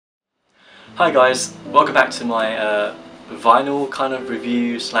Hi guys, welcome back to my vinyl kind of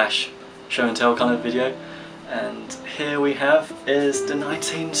review slash show and tell kind of video, and here we have is the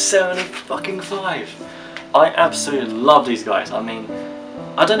 1975. I absolutely love these guys. I mean,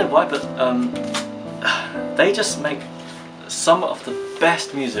 I don't know why, but they just make some of the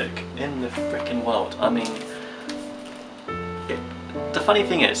best music in the freaking world. I mean, the funny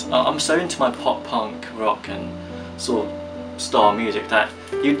thing is, I'm so into my pop punk rock and sort of style music that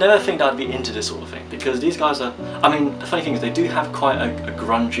you'd never think I'd be into this sort of thing, because these guys are, I mean, the funny thing is they do have quite a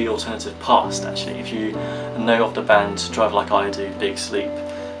grungy alternative past actually. If you know of the band Drive Like I Do, BigSleep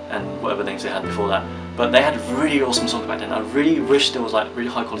and whatever names they had before that, but they had really awesome songs back then. I really wish there was like really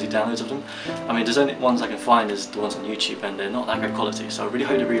high quality downloads of them. I mean, there's only ones I can find is the ones on YouTube, and they're not that great quality, so I really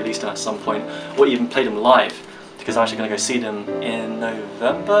hope they re-release them at some point, or even play them live, because I'm actually going to go see them in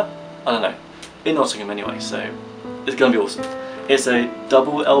November, I don't know, in Nottingham anyway, so it's going to be awesome. It's a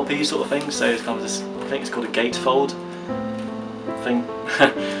double LP sort of thing, so it's kind of this, I think it's called a gatefold thing,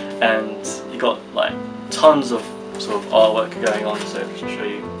 and you got like tons of sort of artwork going on, so I'll show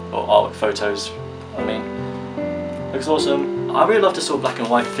you, or artwork photos, I mean, looks awesome. I really love the sort of black and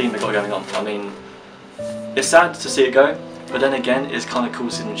white theme they got going on. I mean, it's sad to see it go, but then again it's kind of cool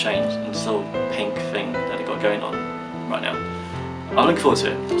to see them change into sort of pink thing that they got going on right now. I'm looking forward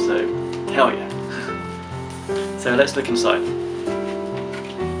to it, so hell yeah. So let's look inside.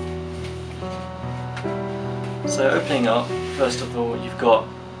 So opening up, first of all you've got,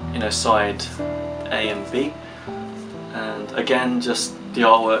 you know, side A and B, and again just the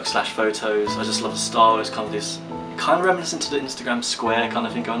artwork slash photos. I just love the style. It's kind of this, kind of reminiscent to the Instagram square kind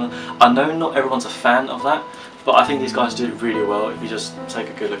of thing going on. I know not everyone's a fan of that, but I think these guys do it really well if you just take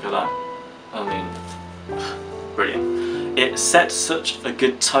a good look at that. I mean, brilliant. It sets such a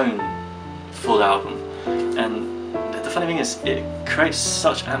good tone for the album, and the funny thing is it creates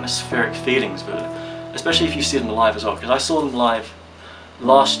such atmospheric feelings with it, especially if you see them live as well, because I saw them live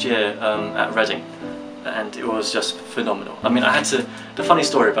last year at Reading, and it was just phenomenal. I mean, I had to, the funny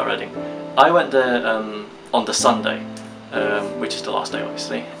story about Reading, I went there on the Sunday, which is the last day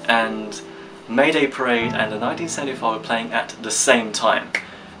obviously, and Mayday Parade and the 1975 were playing at the same time,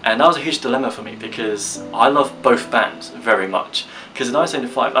 and that was a huge dilemma for me because I love both bands very much. Because the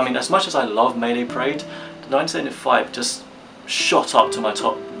 1975, I mean, as much as I love Mayday Parade, the 1975 just shot up to my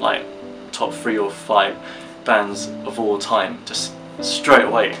top 3 or 5 bands of all time, just straight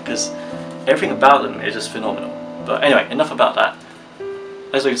away, because everything about them is just phenomenal. But anyway, enough about that.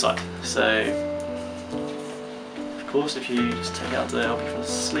 Let's look inside. So, of course, if you just take out the LP from the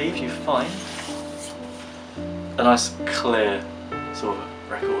sleeve, you find a nice clear sort of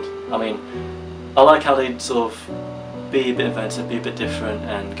record. I mean, I like how they sort of be a bit inventive, be a bit different,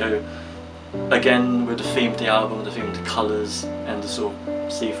 and go again with the theme of the album, the theme of the colours, and the sort of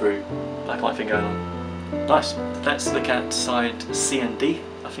see-through black and white thing going on. Nice. Let's look at side C and D,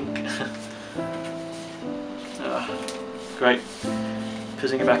 I think. Great.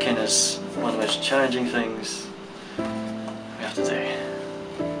 Putting it back in is one of the most challenging things we have to do.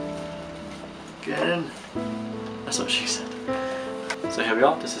 Get in. That's what she said. So here we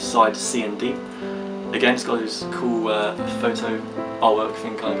are, this is side C and D. Again, it's got this cool photo artwork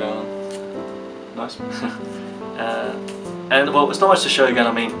thing kind of going on. Nice. And well, it's not much to show again.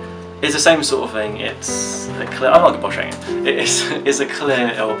 I mean, it's the same sort of thing. It's a clear, I'm not going to showing it. It's a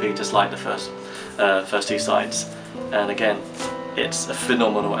clear LP, just like the first 2 sides. And again, it's a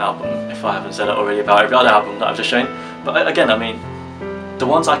phenomenal album, if I haven't said it already about every other album that I've just shown. But again, I mean, the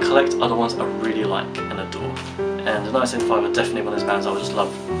ones I collect are the ones I really like and adore. And the 1975 are definitely one of those bands I would just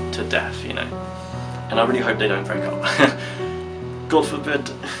love to death, you know. And I really hope they don't break up. God forbid.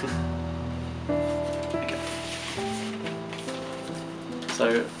 Okay.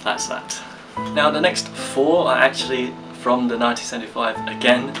 So that's that. Now the next 4 are actually from the 1975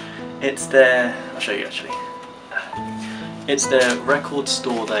 again. It's their, I'll show you actually. It's their Record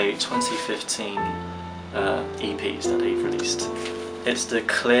Store Day 2015 EPs that they've released. It's the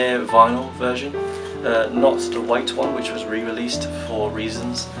clear vinyl version, not the white one, which was re-released for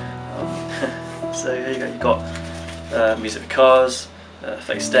reasons. So here you go, you've got Music for Cars,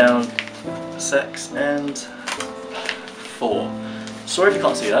 Face Down, Sex, and 4. Sorry if you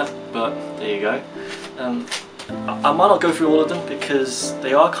can't see that, but there you go. I might not go through all of them because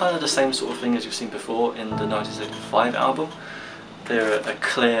they are kind of the same sort of thing as you've seen before in the 1975 album. They're a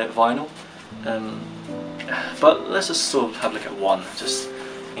clear vinyl. But let's just sort of have a look at one, just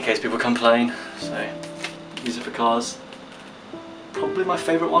in case people complain. So, Music for Cars, probably my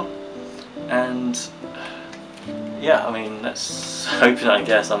favourite one. And yeah, I mean, let's hope it, I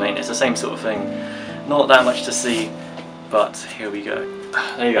guess. I mean, it's the same sort of thing. Not that much to see, but here we go.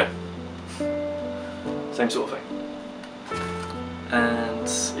 There you go. same sort of thing. And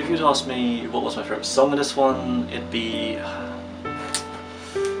if you would ask me what was my favourite song of this one, it'd be,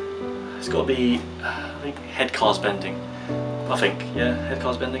 it's got to be, I think, Head Cars Bending. I think, yeah, Head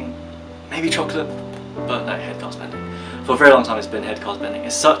Cars Bending. Maybe Chocolate, but no, Head Cars Bending. For a very long time it's been Head Cars Bending.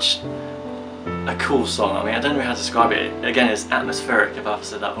 It's such a cool song. I mean, I don't know how to describe it. Again, it's atmospheric, if I've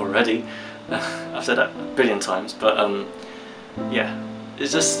said that already. I've said that a billion times, but yeah,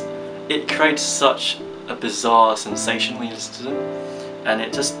 it's just, it creates such a bizarre sensation when you listen to them, and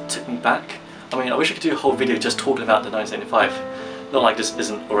it just took me back. I mean, I wish I could do a whole video just talking about the 1975, not like this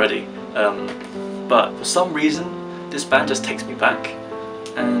isn't already, but for some reason this band just takes me back.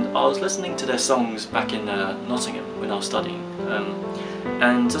 And I was listening to their songs back in Nottingham when I was studying,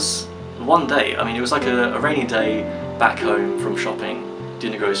 and just one day, I mean, it was like a rainy day back home from shopping,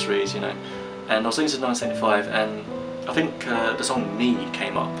 doing the groceries, you know, and I was listening to 1975, and I think the song Me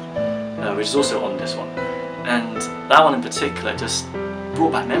came up, which is also on this one, and that one in particular just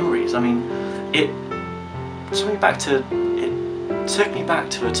brought back memories. I mean, it took me back to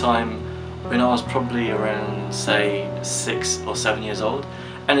a time when I was probably around, say, 6 or 7 years old.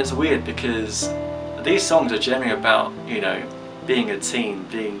 And it's weird because these songs are generally about, you know, being a teen,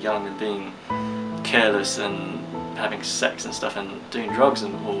 being young and being careless and having sex and stuff and doing drugs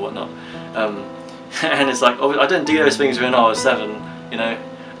and or whatnot. And it's like, oh, I didn't do those things when I was 7, you know,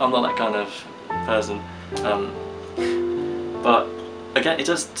 I'm not that kind of person. But again, it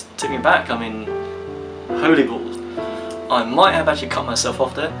just took me back. I mean, holy balls. I might have actually cut myself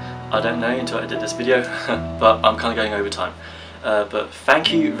off there, I don't know until I did this video, but I'm kind of going over time. But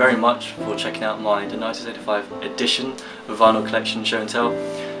thank you very much for checking out the 1985 edition of Vinyl Collection Show and Tell.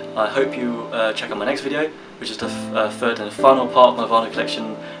 I hope you check out my next video, which is the third and final part of my vinyl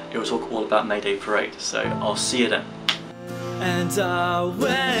collection. It will talk all about May Day Parade, so I'll see you then. And I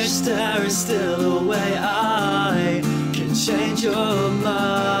wish there is still a way I can change your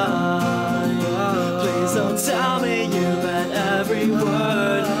mind. Please don't tell me you meant every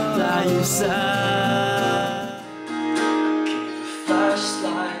word that you said. Keep a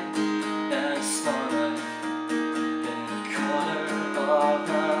flashlight and a spotlight in the corner of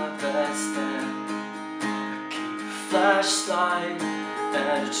my bedstand. I keep a flashlight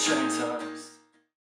and a train time.